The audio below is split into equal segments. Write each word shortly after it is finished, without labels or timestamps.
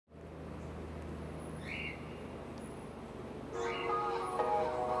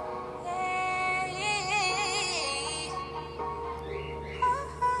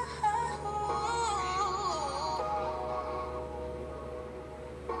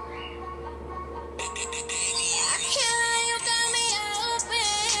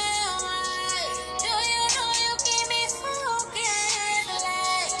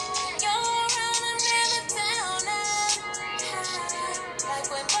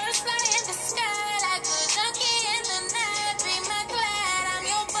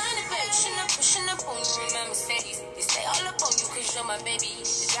baby,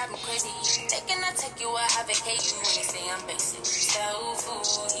 you drive me crazy. They cannot take you out, I vacate you when they say I'm basic. Soul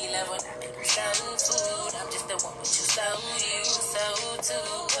food, he love when I make him soul food. I'm just the one with you, so you, so too,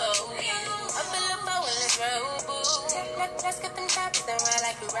 oh you. Up in the boat, let's roll, boo. Let's get them topics that ride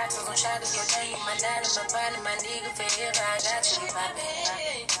like we rocks on shadows. Your day, my dad, and my partner, my nigga, forever. I got you,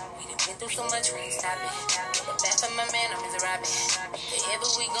 poppin'. We done been through so much, we ain't stopping. The best of my man, I'm miserable. Wherever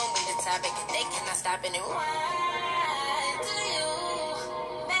we gon' be the topic, and they cannot stop it. And why do you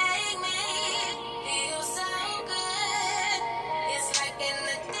make me feel so good? It's like an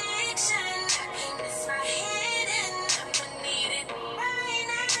addiction. I can't miss my head, and I'ma need it right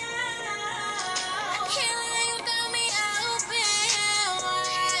now. Killing you got me open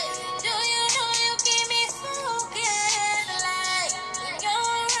wide. Do you keep me focused? Like when you're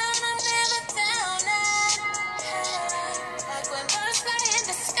around, I'm never down. Like when birds fly in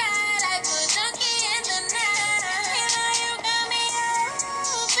the sky, like a junkie in the night. You got me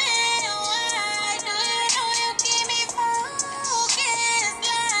open wide. Do you keep me focused?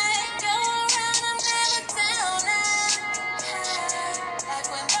 Like you're around, I'm never down. Like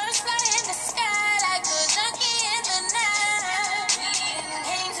when birds fly in the sky, like a junkie in the night. We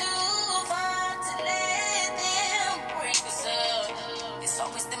came too far to let them break us up. It's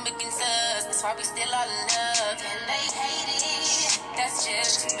always them against us. That's why we still all in love. And they hate it. That's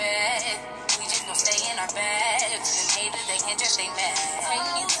just too bad. We just gon' stay in our bags. Them haters, they can't just stay mad. Take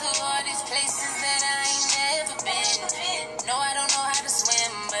me to all these places that I ain't never been. No, I don't know how to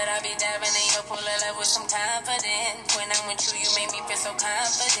swim, but I be diving in your pool of love with some confidence. When I'm with you, you make me feel so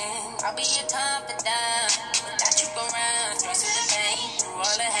confident. I'll be your confidant. Without you around, stress through the pain, through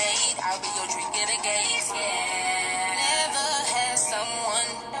all the hate. I'll be your drink at the gates, yeah.